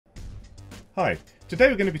Hi, today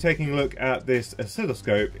we're going to be taking a look at this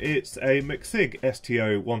oscilloscope. It's a Micsig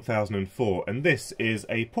STO1004 and this is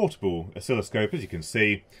a portable oscilloscope, as you can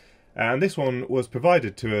see, and this one was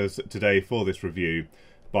provided to us today for this review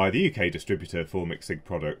by the UK distributor for Micsig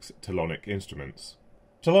products, Telonic Instruments.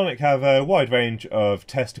 Telonic have a wide range of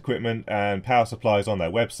test equipment and power supplies on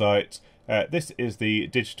their website. This is the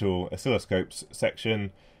digital oscilloscopes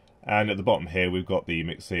section, and at the bottom here we've got the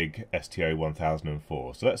Micsig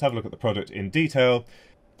STO1004. So let's have a look at the product in detail.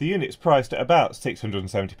 The unit's priced at about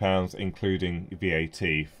 £670 including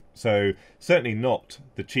VAT, so certainly not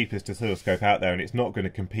the cheapest oscilloscope out there, and it's not going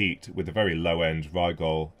to compete with the very low-end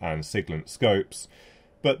Rigol and Siglent scopes,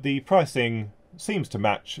 but the pricing seems to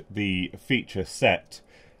match the feature set.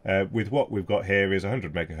 With what we've got here is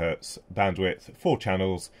 100 MHz bandwidth, 4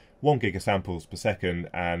 channels, 1 gigasamples per second,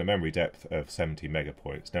 and a memory depth of 70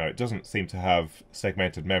 megapoints. Now, it doesn't seem to have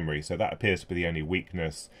segmented memory, so that appears to be the only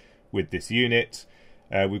weakness with this unit.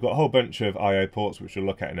 We've got a whole bunch of I/O ports, which we'll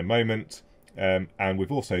look at in a moment, and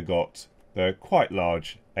we've also got the quite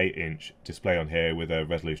large 8-inch display on here with a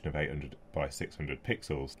resolution of 800 by 600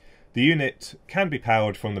 pixels. The unit can be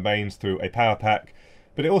powered from the mains through a power pack,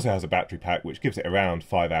 but it also has a battery pack which gives it around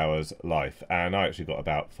 5 hours life, and I actually got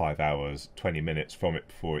about 5 hours 20 minutes from it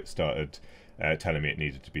before it started telling me it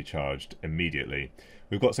needed to be charged immediately.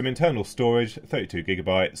 We've got some internal storage, 32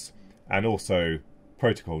 gigabytes, and also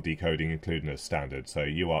protocol decoding included as standard, so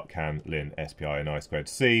UART, CAN, LIN, SPI and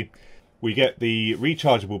I2C. We get the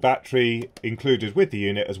rechargeable battery included with the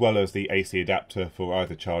unit, as well as the AC adapter for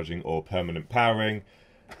either charging or permanent powering,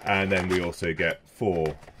 and then we also get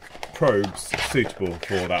 4 probes suitable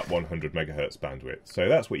for that 100 MHz bandwidth. So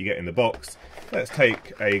that's what you get in the box. Let's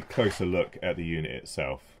take a closer look at the unit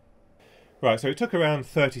itself. Right, so it took around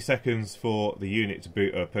 30 seconds for the unit to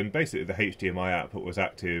boot up, and basically the HDMI output was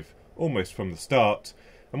active almost from the start.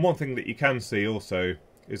 And one thing that you can see also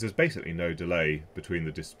is there's basically no delay between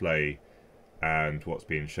the display and what's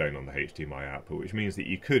being shown on the HDMI output, which means that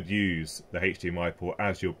you could use the HDMI port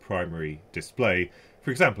as your primary display.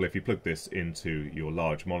 For example, if you plug this into your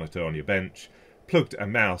large monitor on your bench, plugged a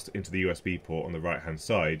mouse into the USB port on the right hand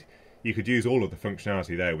side, you could use all of the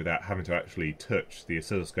functionality there without having to actually touch the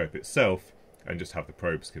oscilloscope itself and just have the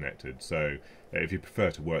probes connected. So if you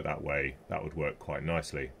prefer to work that way, that would work quite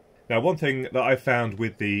nicely. Now, one thing that I've found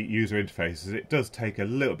with the user interface is it does take a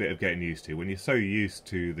little bit of getting used to. When you're so used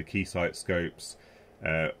to the Keysight scopes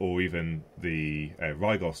or even the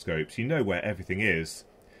Rigol scopes, you know where everything is.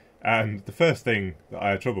 And the first thing that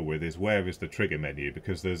I had trouble with is where is the trigger menu,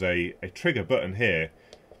 because there's a trigger button here,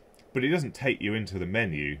 but it doesn't take you into the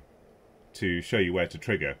menu to show you where to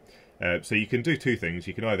trigger. So you can do two things.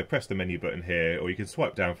 You can either press the menu button here, or you can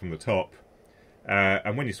swipe down from the top.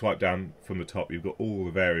 And when you swipe down from the top, you've got all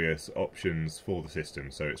the various options for the system,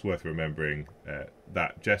 so it's worth remembering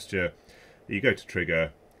that gesture. You go to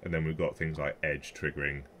trigger, and then we've got things like edge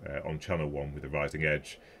triggering on channel 1 with the rising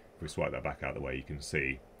edge. If we swipe that back out of the way, you can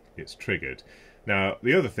see it's triggered. Now,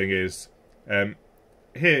 the other thing is, here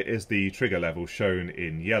is the trigger level shown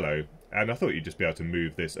in yellow, and I thought you'd just be able to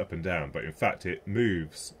move this up and down, but in fact it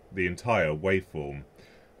moves the entire waveform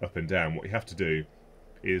up and down. What you have to do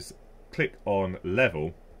is click on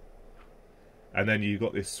level, and then you've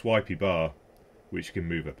got this swipey bar which you can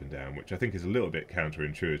move up and down, which I think is a little bit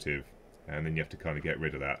counterintuitive, and then you have to kind of get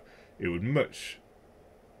rid of that. It would much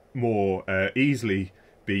more easily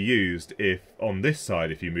be used if on this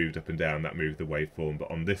side, if you moved up and down, that moved the waveform,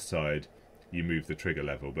 but on this side you move the trigger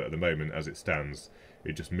level. But at the moment, as it stands,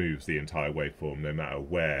 it just moves the entire waveform no matter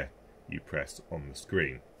where you press on the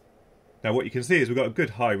screen. Now, what you can see is we've got a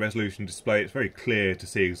good high resolution display. It's very clear to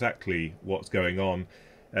see exactly what's going on.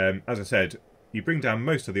 As I said, you bring down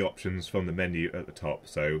most of the options from the menu at the top,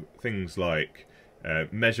 so things like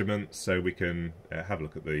measurements, so we can have a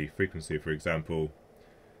look at the frequency, for example,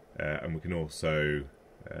 and we can also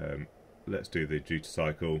let's do the duty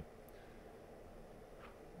cycle,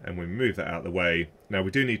 and we move that out of the way. Now,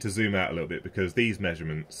 we do need to zoom out a little bit because these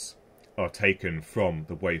measurements are taken from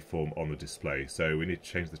the waveform on the display, so we need to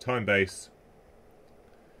change the time base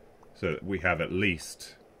so that we have at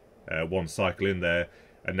least 1 cycle in there,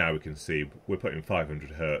 and now we can see we're putting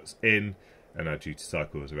 500 Hz in, and our duty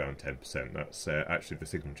cycle is around 10%. That's actually the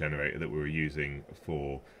signal generator that we were using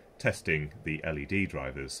for testing the LED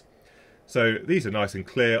drivers. So these are nice and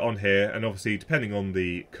clear on here, and obviously depending on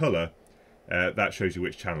the colour, that shows you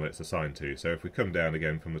which channel it's assigned to. So if we come down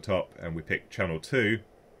again from the top and we pick channel 2,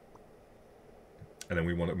 and then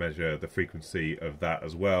we want to measure the frequency of that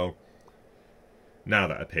as well, now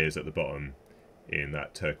that appears at the bottom in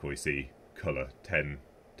that turquoisey colour, 10.1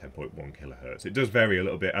 kilohertz. It does vary a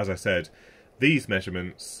little bit. As I said, these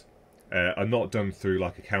measurements are not done through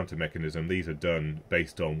like a counter mechanism. These are done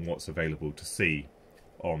based on what's available to see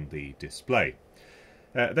on the display.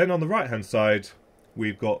 Then on the right hand side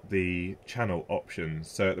we've got the channel options.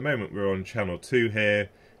 So at the moment we're on channel 2 here.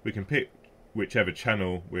 We can pick whichever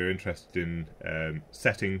channel we're interested in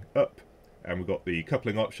setting up, and we've got the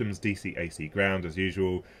coupling options, DC, AC, ground as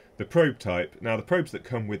usual. The probe type, now the probes that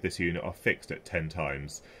come with this unit are fixed at 10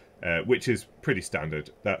 times, which is pretty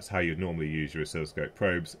standard. That's how you'd normally use your oscilloscope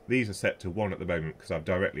probes. These are set to 1 at the moment because I've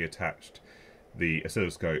directly attached the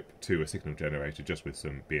oscilloscope to a signal generator just with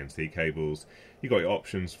some BNC cables. You've got your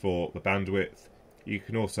options for the bandwidth. You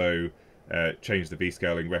can also change the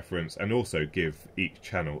V-scaling reference and also give each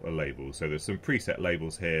channel a label. So there's some preset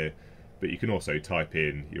labels here, but you can also type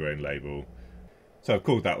in your own label. So I've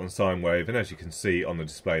called that one sine wave, and as you can see on the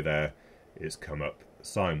display there, it's come up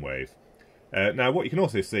sine wave. Now what you can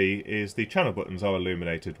also see is the channel buttons are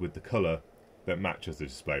illuminated with the colour that matches the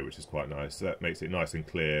display, which is quite nice. So that makes it nice and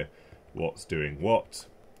clear what's doing what.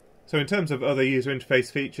 So in terms of other user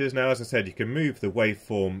interface features, now as I said, you can move the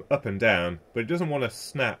waveform up and down, but it doesn't want to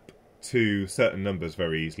snap to certain numbers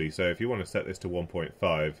very easily. So if you want to set this to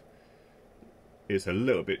 1.5, it's a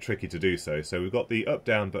little bit tricky to do so. So we've got the up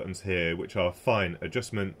down buttons here, which are fine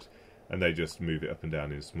adjustment, and they just move it up and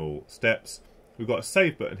down in small steps. We've got a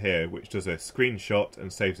save button here, which does a screenshot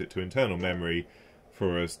and saves it to internal memory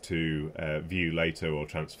for us to view later or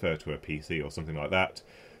transfer to a PC or something like that.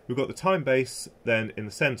 We've got the time base then in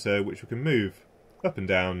the centre, which we can move up and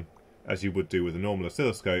down as you would do with a normal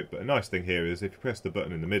oscilloscope. But a nice thing here is if you press the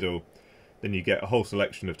button in the middle, then you get a whole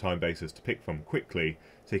selection of time bases to pick from quickly,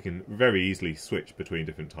 so you can very easily switch between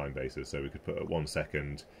different time bases. So we could put at 1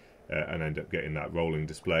 second and end up getting that rolling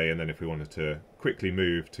display, and then if we wanted to quickly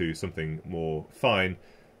move to something more fine,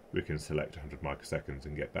 we can select 100 microseconds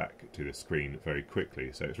and get back to the screen very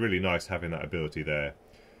quickly. So it's really nice having that ability there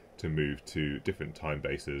to move to different time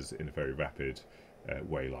bases in a very rapid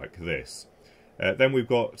way like this. Then we've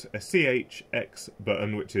got a CHX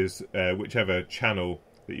button, which is whichever channel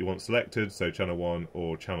that you want selected, so channel 1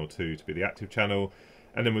 or channel 2 to be the active channel.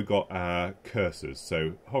 And then we've got our cursors,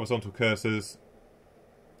 so horizontal cursors.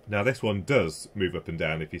 Now this one does move up and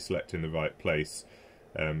down if you select in the right place.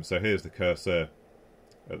 So here's the cursor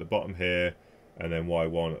at the bottom here, and then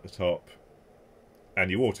Y1 at the top. And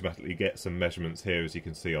you automatically get some measurements here, as you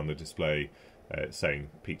can see on the display, saying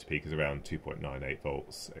peak to peak is around 2.98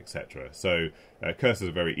 volts, etc. So cursors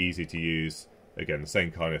are very easy to use. Again, the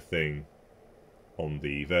same kind of thing on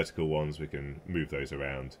the vertical ones. We can move those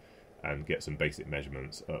around and get some basic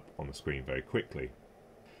measurements up on the screen very quickly.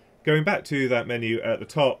 Going back to that menu at the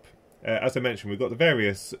top, as I mentioned, we've got the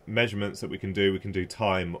various measurements that we can do. We can do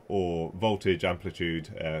time or voltage, amplitude,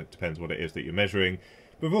 depends what it is that you're measuring.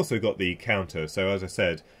 But we've also got the counter. So as I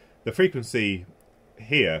said, the frequency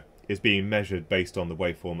here is being measured based on the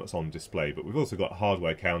waveform that's on display, but we've also got a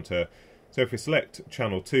hardware counter. So if we select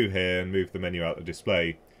channel 2 here and move the menu out of the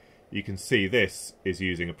display, you can see this is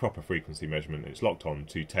using a proper frequency measurement. It's locked on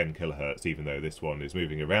to 10 kilohertz, even though this one is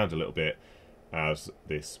moving around a little bit as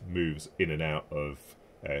this moves in and out of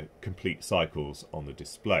complete cycles on the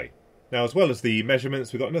display. Now, as well as the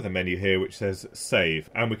measurements, we've got another menu here which says Save,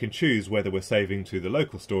 and we can choose whether we're saving to the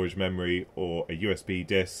local storage memory or a USB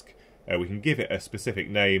disk. We can give it a specific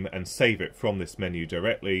name and save it from this menu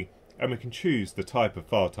directly, and we can choose the type of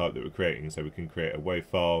file type that we're creating. So we can create a WAV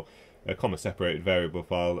file, a comma-separated variable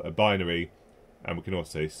file, a binary, and we can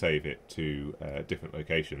also save it to different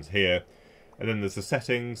locations here. And then there's the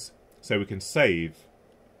settings, so we can save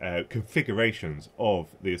configurations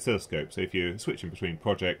of the oscilloscope. So if you're switching between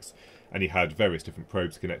projects and you had various different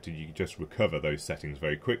probes connected, you can just recover those settings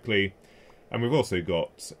very quickly. And we've also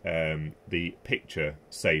got the picture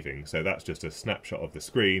saving, so that's just a snapshot of the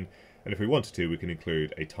screen, and if we wanted to, we can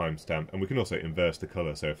include a timestamp, and we can also inverse the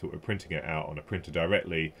colour. So if we're printing it out on a printer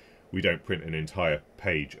directly, we don't print an entire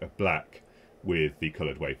page of black with the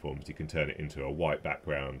coloured waveforms. You can turn it into a white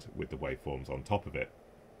background with the waveforms on top of it.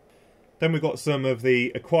 Then we've got some of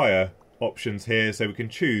the acquire options here, so we can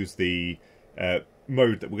choose the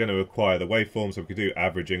mode that we're going to acquire the waveform. So we could do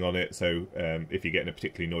averaging on it. So if you're getting a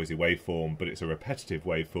particularly noisy waveform, but it's a repetitive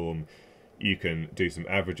waveform, you can do some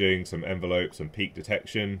averaging, some envelope, some peak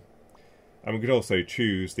detection. And we could also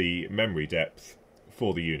choose the memory depth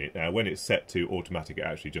for the unit. Now, when it's set to automatic, it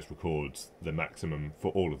actually just records the maximum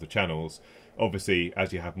for all of the channels. Obviously,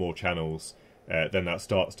 as you have more channels, then that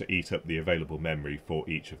starts to eat up the available memory for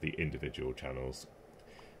each of the individual channels.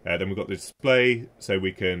 Then we've got the display, so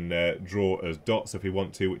we can draw as dots if we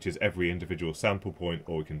want to, which is every individual sample point,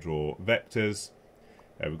 or we can draw vectors.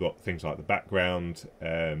 We've got things like the background,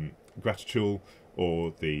 graticle,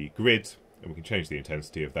 or the grid, and we can change the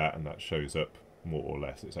intensity of that, and that shows up more or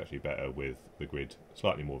less. It's actually better with the grid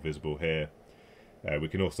slightly more visible here. We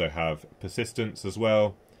can also have persistence as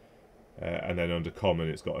well, and then under common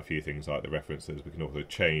it's got a few things like the references. We can also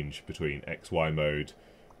change between XY mode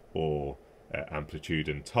or amplitude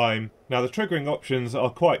and time. Now the triggering options are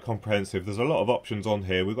quite comprehensive. There's a lot of options on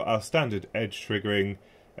here. We've got our standard edge triggering,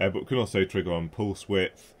 but we can also trigger on pulse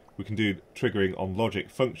width. We can do triggering on logic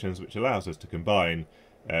functions, which allows us to combine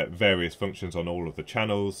various functions on all of the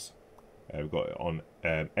channels. We've got it on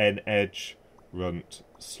N edge, runt,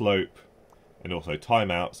 slope, and also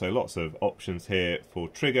timeout. So lots of options here for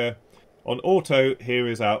trigger. On auto, here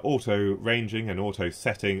is our auto ranging and auto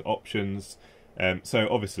setting options. So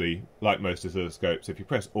obviously, like most oscilloscopes, if you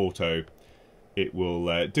press auto, it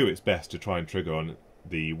will do its best to try and trigger on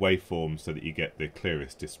the waveform so that you get the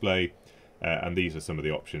clearest display. And these are some of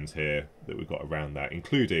the options here that we've got around that,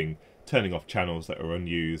 including turning off channels that are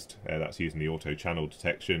unused. That's using the auto channel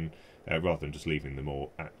detection rather than just leaving them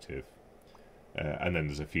all active. And then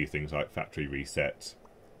there's a few things like factory reset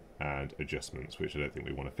and adjustments, which I don't think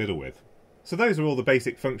we want to fiddle with. So those are all the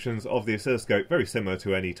basic functions of the oscilloscope, very similar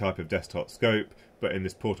to any type of desktop scope, but in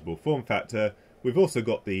this portable form factor. We've also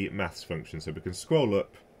got the maths function, so we can scroll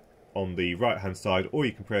up on the right hand side, or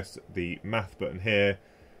you can press the math button here,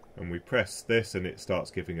 and we press this and it starts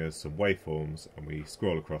giving us some waveforms, and we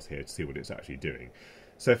scroll across here to see what it's actually doing.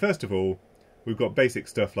 So first of all, we've got basic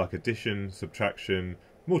stuff like addition, subtraction,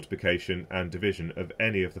 multiplication and division of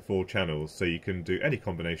any of the 4 channels. So you can do any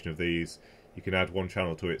combination of these. You can add one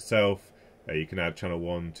channel to itself, you can add channel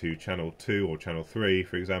 1 to channel 2 or channel 3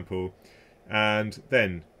 for example, and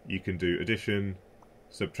then you can do addition,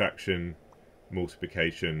 subtraction,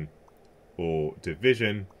 multiplication or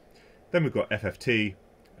division. Then we've got FFT,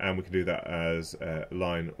 and we can do that as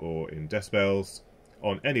line or in decibels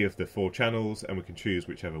on any of the 4 channels, and we can choose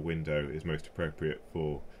whichever window is most appropriate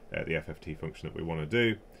for the FFT function that we want to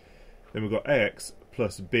do. Then we've got AX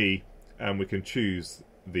plus B, and we can choose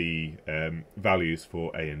the values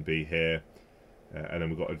for A and B here. And then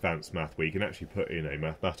we've got advanced math, where you can actually put in a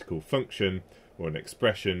mathematical function or an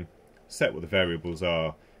expression, set what the variables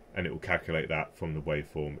are, and it will calculate that from the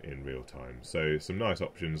waveform in real time. So some nice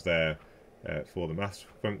options there for the maths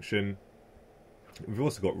function. We've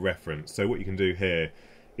also got reference. So what you can do here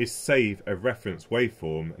is save a reference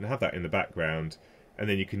waveform and have that in the background, and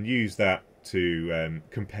then you can use that to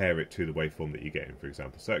compare it to the waveform that you're getting, for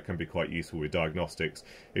example. So it can be quite useful with diagnostics.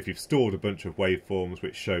 If you've stored a bunch of waveforms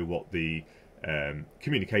which show what the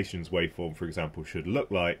communications waveform, for example, should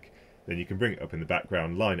look like, then you can bring it up in the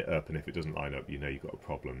background, line it up, and if it doesn't line up, you know you've got a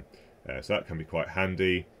problem. So that can be quite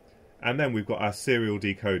handy. And then we've got our serial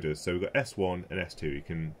decoders. So we've got S1 and S2. You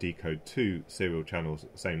can decode 2 serial channels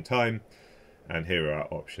at the same time. And here are our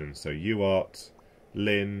options. So UART,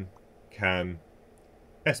 LIN, CAN,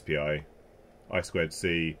 SPI,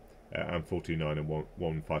 I2C, and 429 and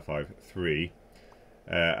 1553.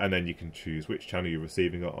 And then you can choose which channel you're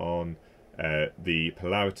receiving it on, the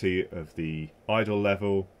polarity of the idle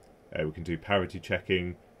level. We can do parity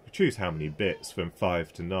checking. We choose how many bits from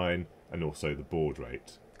 5 to 9, and also the baud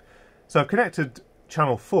rate. So I've connected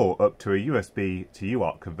channel 4 up to a USB to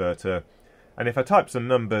UART converter, and if I type some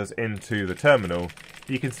numbers into the terminal,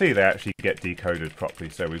 you can see they actually get decoded properly.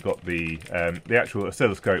 So we've got the actual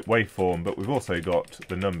oscilloscope waveform, but we've also got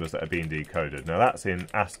the numbers that are being decoded. Now that's in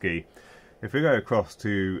ASCII. If we go across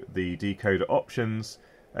to the decoder options,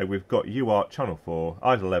 we've got UART channel 4,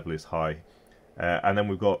 idle level is high, and then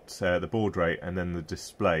we've got the baud rate and then the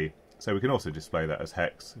display. So we can also display that as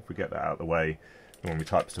hex if we get that out of the way. And when we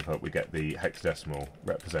type stuff up, we get the hexadecimal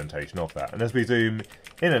representation of that. And as we zoom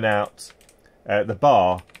in and out, the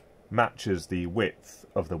bar matches the width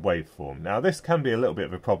of the waveform. Now this can be a little bit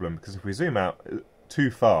of a problem, because if we zoom out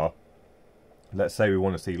too far, let's say we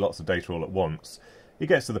want to see lots of data all at once, it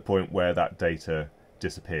gets to the point where that data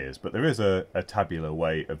disappears. But there is a tabular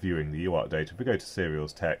way of viewing the UART data. If we go to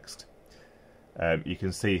serials text, you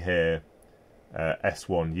can see here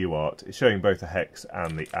S1 UART. It's showing both the hex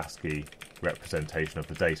and the ASCII representation of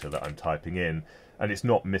the data that I'm typing in, and it's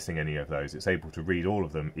not missing any of those. It's able to read all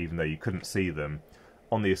of them, even though you couldn't see them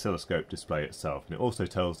on the oscilloscope display itself. And it also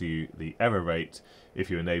tells you the error rate if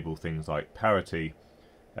you enable things like parity.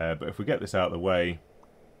 But if we get this out of the way,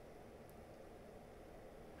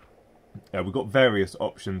 we've got various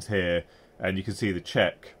options here, and you can see the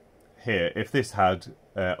check here. If this had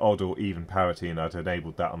odd or even parity and I'd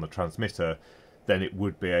enabled that on the transmitter, then it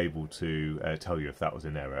would be able to tell you if that was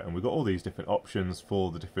in error. And we've got all these different options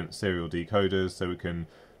for the different serial decoders, so we can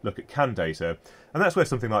look at CAN data. And that's where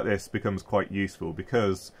something like this becomes quite useful,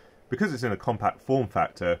 because it's in a compact form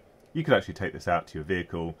factor, you could actually take this out to your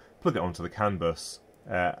vehicle, plug it onto the CAN bus,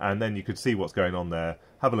 and then you could see what's going on there,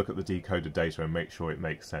 have a look at the decoded data and make sure it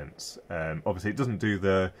makes sense. Obviously it doesn't do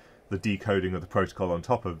the decoding of the protocol on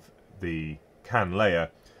top of the CAN layer,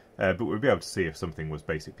 but we'll be able to see if something was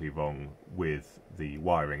basically wrong with the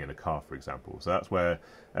wiring in a car, for example. So that's where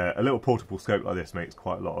a little portable scope like this makes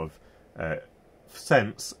quite a lot of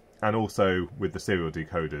sense, and also with the serial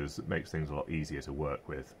decoders it makes things a lot easier to work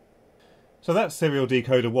with. So that's serial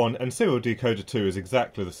decoder 1, and serial decoder 2 is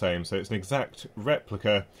exactly the same, so it's an exact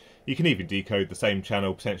replica. You can even decode the same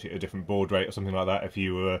channel, potentially at a different baud rate or something like that, if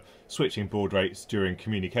you were switching baud rates during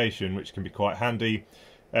communication, which can be quite handy.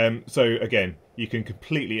 So again, you can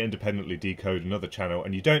completely independently decode another channel,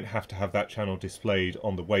 and you don't have to have that channel displayed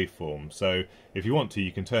on the waveform. So if you want to,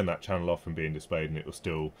 you can turn that channel off from being displayed and it will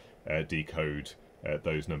still decode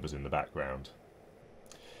those numbers in the background.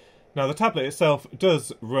 Now the tablet itself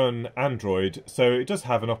does run Android, so it does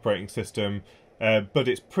have an operating system, but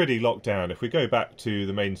it's pretty locked down. If we go back to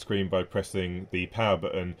the main screen by pressing the power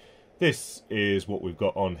button, this is what we've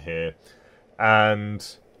got on here.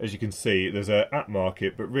 And as you can see, there's an app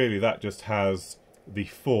market, but really that just has the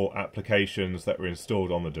 4 applications that were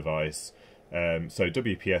installed on the device. So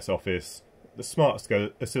WPS Office, the Smart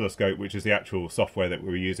Oscilloscope, which is the actual software that we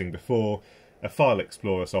were using before, a File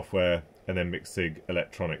Explorer software, and then Micsig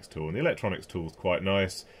electronics tool. And the electronics tool is quite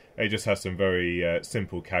nice. It just has some very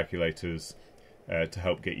simple calculators to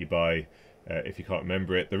help get you by if you can't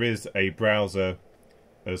remember it. There is a browser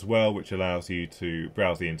as well, which allows you to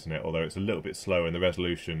browse the internet, although it's a little bit slow and the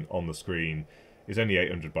resolution on the screen is only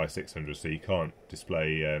 800 by 600, so you can't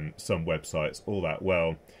display some websites all that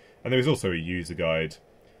well. And there is also a user guide,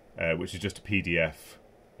 which is just a PDF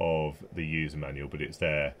of the user manual, but it's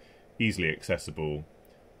there, easily accessible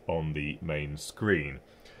on the main screen.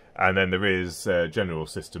 And then there is general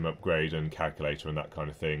system upgrade and calculator and that kind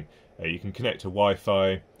of thing. You can connect to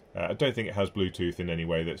Wi-Fi. I don't think it has Bluetooth in any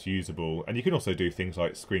way that's usable, and you can also do things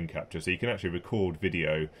like screen capture, so you can actually record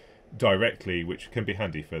video directly, which can be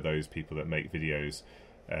handy for those people that make videos,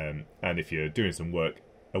 and if you're doing some work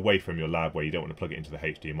away from your lab where you don't want to plug it into the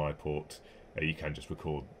HDMI port, you can just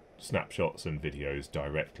record snapshots and videos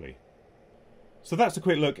directly. So that's a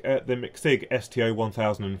quick look at the Micsig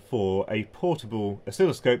STO1004, a portable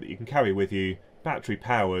oscilloscope that you can carry with you, battery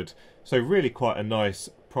powered, so really quite a nice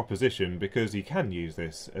proposition because you can use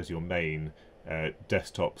this as your main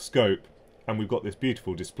desktop scope, and we've got this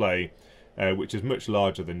beautiful display which is much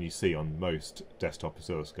larger than you see on most desktop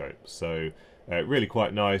oscilloscopes, so really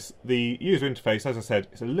quite nice. The user interface, as I said,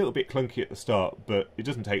 it's a little bit clunky at the start, but it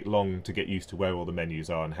doesn't take long to get used to where all the menus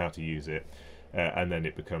are and how to use it. And then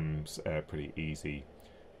it becomes pretty easy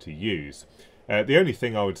to use. The only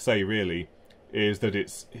thing I would say really is that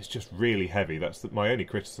it's just really heavy. That's my only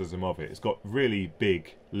criticism of it. It's got really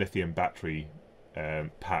big lithium battery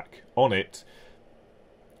pack on it,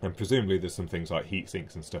 and presumably there's some things like heat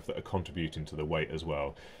sinks and stuff that are contributing to the weight as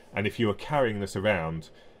well. And if you were carrying this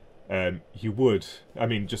around, you would, I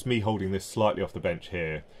mean, just me holding this slightly off the bench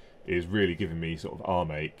here is really giving me sort of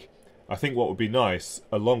arm ache. I think what would be nice,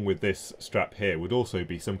 along with this strap here, would also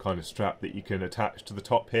be some kind of strap that you can attach to the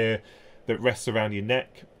top here that rests around your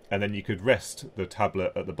neck, and then you could rest the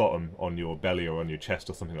tablet at the bottom on your belly or on your chest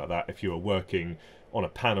or something like that if you were working on a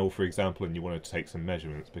panel, for example, and you wanted to take some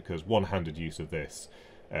measurements, because one-handed use of this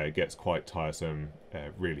gets quite tiresome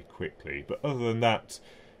really quickly. But other than that,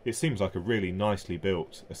 it seems like a really nicely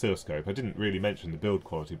built oscilloscope. I didn't really mention the build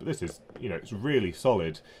quality, but this is, you know, it's really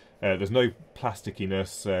solid. There's no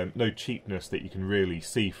plasticiness, no cheapness that you can really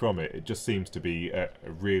see from it. It just seems to be a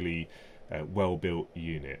really well-built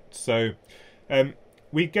unit. So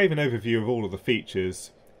we gave an overview of all of the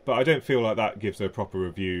features, but I don't feel like that gives a proper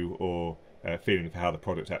review or feeling for how the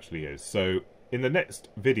product actually is. So in the next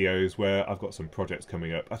videos, where I've got some projects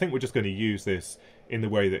coming up, I think we're just going to use this in the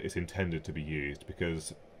way that it's intended to be used,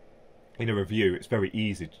 because in a review it's very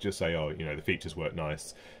easy to just say, oh, you know, the features work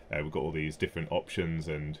nice, we've got all these different options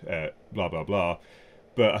and blah blah blah,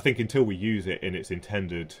 but I think until we use it in its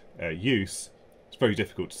intended use, it's very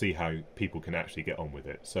difficult to see how people can actually get on with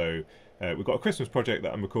it. So we've got a Christmas project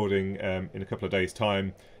that I'm recording in a couple of days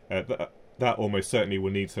time. That almost certainly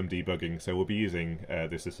will need some debugging, so we'll be using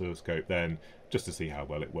this oscilloscope then just to see how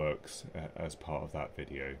well it works as part of that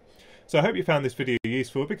video. So I hope you found this video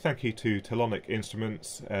useful. A big thank you to Telonic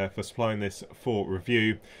Instruments for supplying this for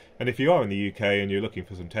review. And if you are in the UK and you're looking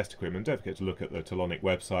for some test equipment, don't forget to look at the Telonic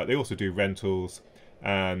website. They also do rentals,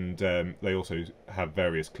 and they also have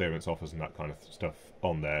various clearance offers and that kind of stuff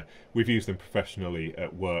on there. We've used them professionally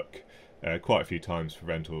at work quite a few times for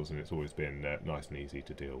rentals, and it's always been nice and easy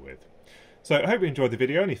to deal with. So I hope you enjoyed the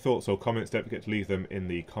video. Any thoughts or comments, don't forget to leave them in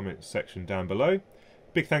the comments section down below.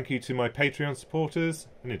 Big thank you to my Patreon supporters,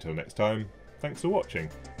 and until next time, thanks for watching.